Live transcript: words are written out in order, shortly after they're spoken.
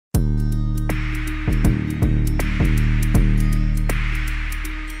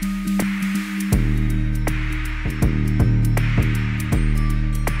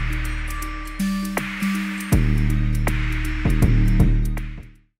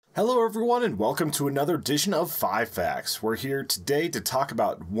Hello everyone and welcome to another edition of 5 Facts. We're here today to talk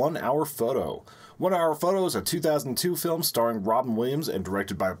about 1 Hour Photo. 1 Hour Photo is a 2002 film starring Robin Williams and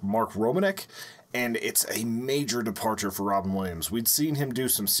directed by Mark Romanek, and it's a major departure for Robin Williams. We'd seen him do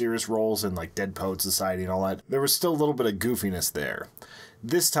some serious roles in like Dead Poet Society and all that. There was still a little bit of goofiness there.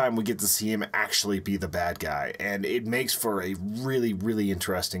 This time we get to see him actually be the bad guy, and it makes for a really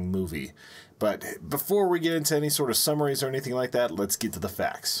interesting movie. But before we get into any sort of summaries or anything like that, let's get to the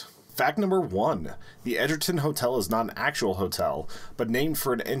facts. Fact number 1. The Edgerton Hotel is not an actual hotel, but named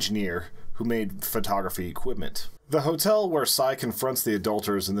for an engineer who made photography equipment. The hotel where Cy confronts the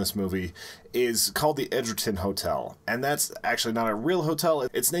adulterers in this movie is called the Edgerton Hotel, and that's actually not a real hotel.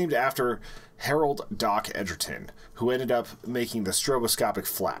 It's named after Harold Doc Edgerton, who ended up making the stroboscopic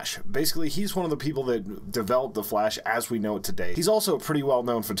flash. Basically, he's one of the people that developed the flash as we know it today. He's also a pretty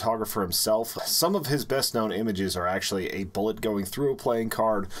well-known photographer himself. Some of his best-known images are actually a bullet going through a playing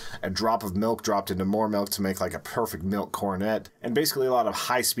card, a drop of milk dropped into more milk to make like a perfect milk coronet, and basically a lot of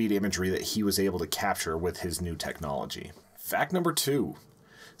high-speed imagery that he was able to capture with his new technology. Fact number 2.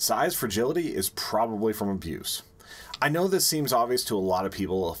 Cy's fragility is probably from abuse. I know this seems obvious to a lot of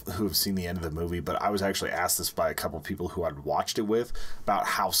people who have seen the end of the movie, but I was actually asked this by a couple of people who I'd watched it with about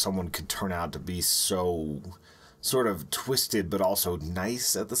how someone could turn out to be so sort of twisted but also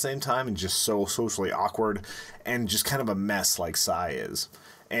nice at the same time and just so socially awkward and just kind of a mess like Cy is.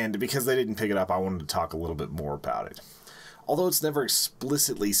 And because they didn't pick it up, I wanted to talk a little bit more about it. Although it's never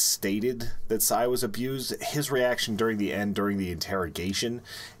explicitly stated that Cy was abused, his reaction during the end, during the interrogation,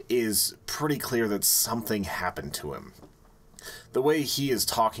 is pretty clear that something happened to him. The way he is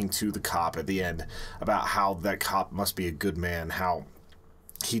talking to the cop at the end about how that cop must be a good man, how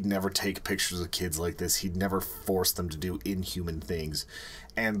he'd never take pictures of kids like this, he'd never force them to do inhuman things,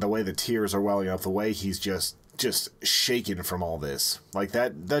 and the way the tears are welling up, the way he's just shaken from all this. Like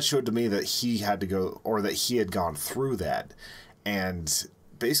that showed to me that he had to go, or that he had gone through that, and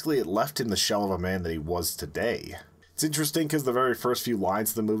basically it left him the shell of a man that he was today. It's interesting because the very first few lines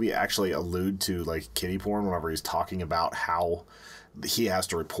of the movie actually allude to like kiddie porn whenever he's talking about how he has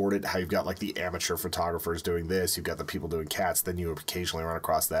to report it, how you've got like the amateur photographers doing this, you've got the people doing cats, then you occasionally run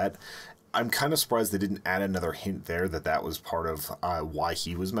across that. I'm kind of surprised they didn't add another hint there that was part of why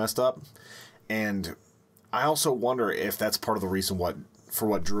he was messed up. And I also wonder if that's part of the reason what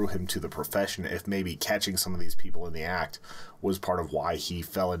drew him to the profession, if maybe catching some of these people in the act was part of why he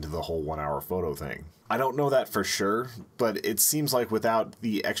fell into the whole 1 hour photo thing. I don't know that for sure, but it seems like without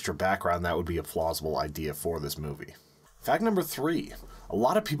the extra background, that would be a plausible idea for this movie. Fact number 3. A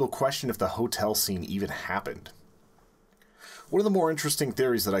lot of people question if the hotel scene even happened. One of the more interesting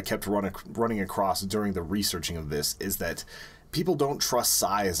theories that I kept running across during the researching of this is that people don't trust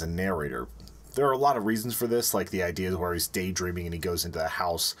Cy as a narrator. There are a lot of reasons for this, like the idea where he's daydreaming and he goes into the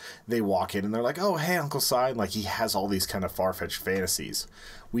house, they walk in and they're like, oh, hey, Uncle Cy, and like he has all these kind of far-fetched fantasies.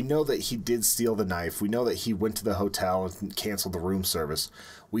 We know that he did steal the knife. We know that he went to the hotel and canceled the room service.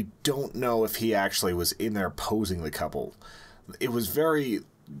 We don't know if he actually was in there posing the couple. It was very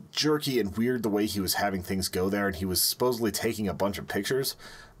jerky and weird the way he was having things go there, and he was supposedly taking a bunch of pictures,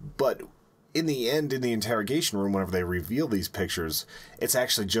 but in the end, in the interrogation room, whenever they reveal these pictures, it's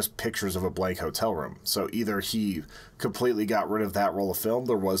actually just pictures of a blank hotel room. So either he completely got rid of that roll of film,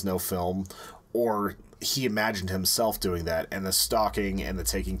 there was no film, or he imagined himself doing that, and the stalking and the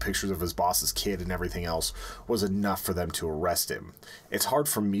taking pictures of his boss's kid and everything else was enough for them to arrest him. It's hard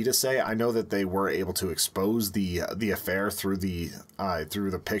for me to say. I know that they were able to expose the affair through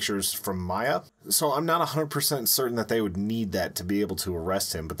the pictures from Maya, so I'm not 100% certain that they would need that to be able to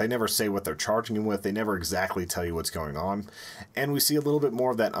arrest him, but they never say what they're charging him with. They never exactly tell you what's going on, and we see a little bit more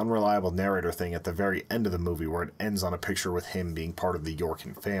of that unreliable narrator thing at the very end of the movie where it ends on a picture with him being part of the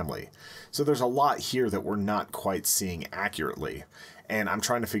Yorkin family. So there's a lot here that we're not quite seeing accurately, and I'm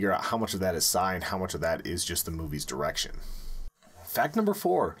trying to figure out how much of that is Cy and how much of that is just the movie's direction. Fact number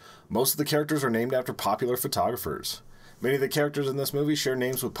 4. Most of the characters are named after popular photographers. Many of the characters in this movie share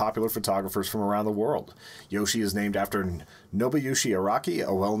names with popular photographers from around the world. Yoshi is named after Nobuyushi Araki,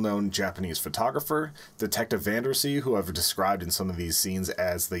 a well-known Japanese photographer. Detective Vandersea, who I've described in some of these scenes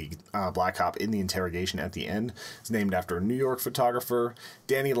as the black cop in the interrogation at the end, is named after a New York photographer.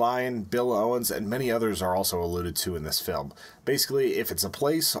 Danny Lyon, Bill Owens, and many others are also alluded to in this film. Basically, if it's a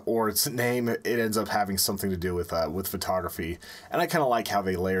place or it's a name, it ends up having something to do with photography, and I kind of like how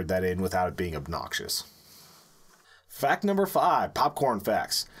they layered that in without it being obnoxious. Fact number 5, popcorn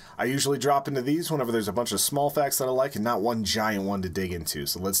facts. I usually drop into these whenever there's a bunch of small facts that I like and not one giant one to dig into,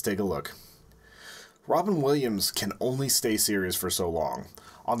 so let's take a look. Robin Williams can only stay serious for so long.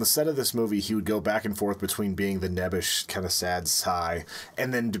 On the set of this movie, he would go back and forth between being the nebbish, kind of sad Cy,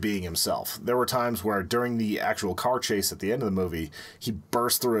 and then to being himself. There were times where during the actual car chase at the end of the movie, he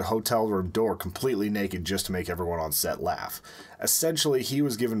burst through a hotel room door completely naked just to make everyone on set laugh. Essentially, he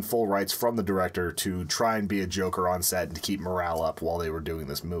was given full rights from the director to try and be a Joker on set and to keep morale up while they were doing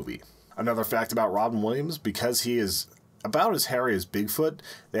this movie. Another fact about Robin Williams, because he is about as hairy as Bigfoot,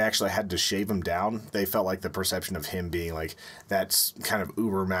 they actually had to shave him down. They felt like the perception of him being like that kind of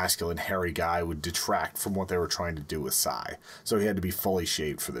uber masculine hairy guy would detract from what they were trying to do with Cy. So he had to be fully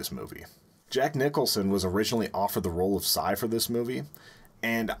shaved for this movie. Jack Nicholson was originally offered the role of Cy for this movie,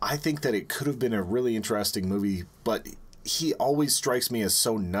 and I think that it could have been a really interesting movie, but he always strikes me as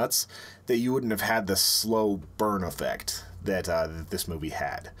so nuts that you wouldn't have had the slow burn effect that this movie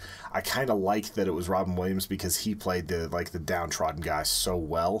had. I kind of liked that it was Robin Williams because he played the downtrodden guy so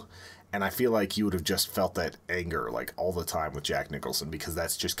well, and I feel like you would have just felt that anger like all the time with Jack Nicholson because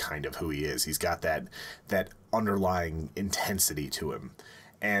that's just kind of who he is. He's got that underlying intensity to him.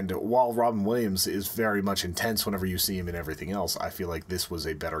 And while Robin Williams is very much intense whenever you see him in everything else, I feel like this was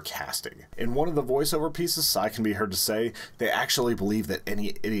a better casting. In one of the voiceover pieces, Cy can be heard to say, they actually believe that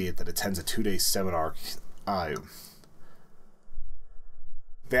any idiot that attends a 2-day seminar...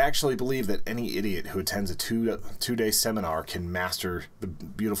 They actually believe that any idiot who attends a two-day seminar can master The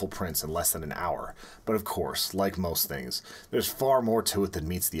Beautiful Prince in less than an hour. But of course, like most things, there's far more to it than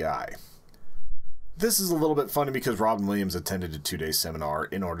meets the eye. This is a little bit funny because Robin Williams attended a 2-day seminar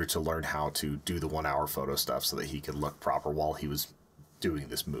in order to learn how to do the 1-hour photo stuff so that he could look proper while he was doing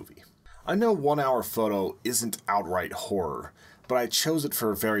this movie. I know 1-hour photo isn't outright horror, but I chose it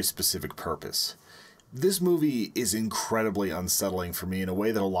for a very specific purpose. This movie is incredibly unsettling for me in a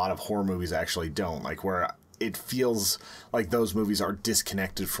way that a lot of horror movies actually don't, like where it feels like those movies are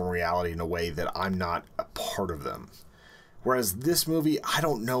disconnected from reality in a way that I'm not a part of them. Whereas this movie, I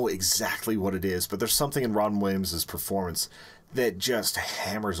don't know exactly what it is, but there's something in Robin Williams' performance that just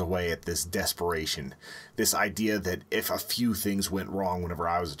hammers away at this desperation. This idea that if a few things went wrong whenever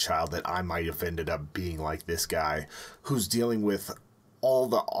I was a child, that I might have ended up being like this guy who's dealing with all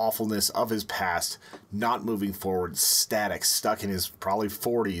the awfulness of his past, not moving forward, static, stuck in his probably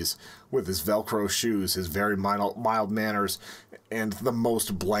 40s with his Velcro shoes, his very mild manners, and the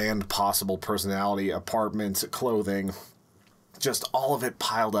most bland possible personality, apartment, clothing, just all of it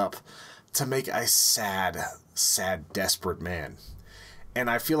piled up to make a sad, desperate man.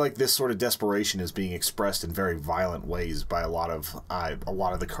 And I feel like this sort of desperation is being expressed in very violent ways by a lot of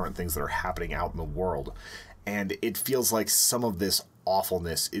the current things that are happening out in the world. And it feels like some of this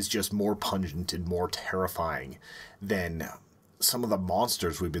awfulness is just more pungent and more terrifying than some of the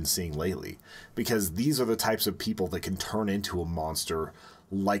monsters we've been seeing lately. Because these are the types of people that can turn into a monster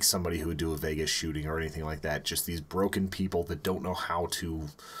like somebody who would do a Vegas shooting or anything like that. Just these broken people that don't know how to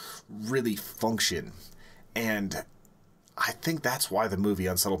really function. And I think that's why the movie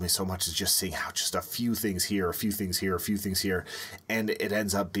unsettled me so much, is just seeing how just a few things here, a few things here, a few things here, and it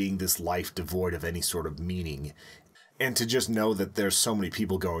ends up being this life devoid of any sort of meaning. And to just know that there's so many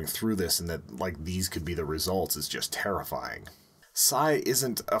people going through this and that like these could be the results is just terrifying. Cy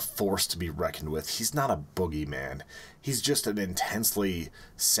isn't a force to be reckoned with. He's not a boogeyman. He's just an intensely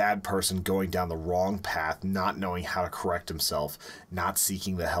sad person going down the wrong path, not knowing how to correct himself, not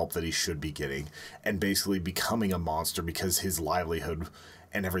seeking the help that he should be getting, and basically becoming a monster because his livelihood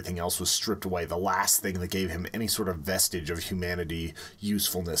and everything else was stripped away. The last thing that gave him any sort of vestige of humanity,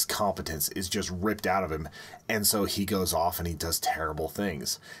 usefulness, competence is just ripped out of him, and so he goes off and he does terrible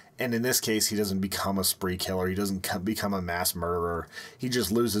things. And in this case, he doesn't become a spree killer, he doesn't become a mass murderer, he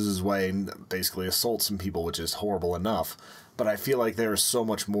just loses his way and basically assaults some people, which is horrible enough. But I feel like there is so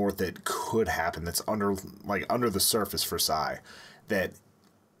much more that could happen that's under the surface for Cy, that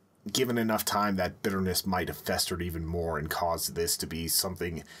given enough time, that bitterness might have festered even more and caused this to be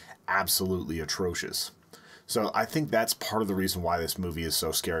something absolutely atrocious. So I think that's part of the reason why this movie is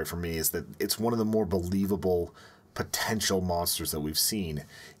so scary for me, is that it's one of the more believable potential monsters that we've seen,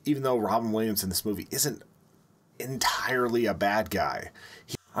 even though Robin Williams in this movie isn't entirely a bad guy.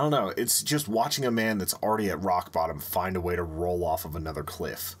 I don't know, it's just watching a man that's already at rock bottom find a way to roll off of another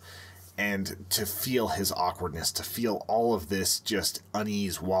cliff. And to feel his awkwardness, to feel all of this just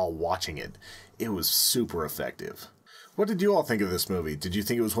unease while watching it, it was super effective. What did you all think of this movie? Did you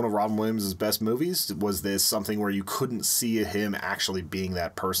think it was one of Robin Williams' best movies? Was this something where you couldn't see him actually being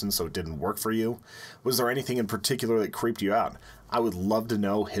that person, so it didn't work for you? Was there anything in particular that creeped you out? I would love to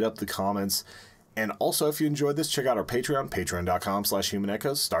know. Hit up the comments. And also, if you enjoyed this, check out our Patreon,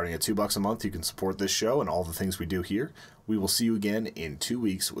 patreon.com/humanechoes. Starting at $2 a month, you can support this show and all the things we do here. We will see you again in 2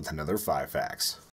 weeks with another 5 Facts.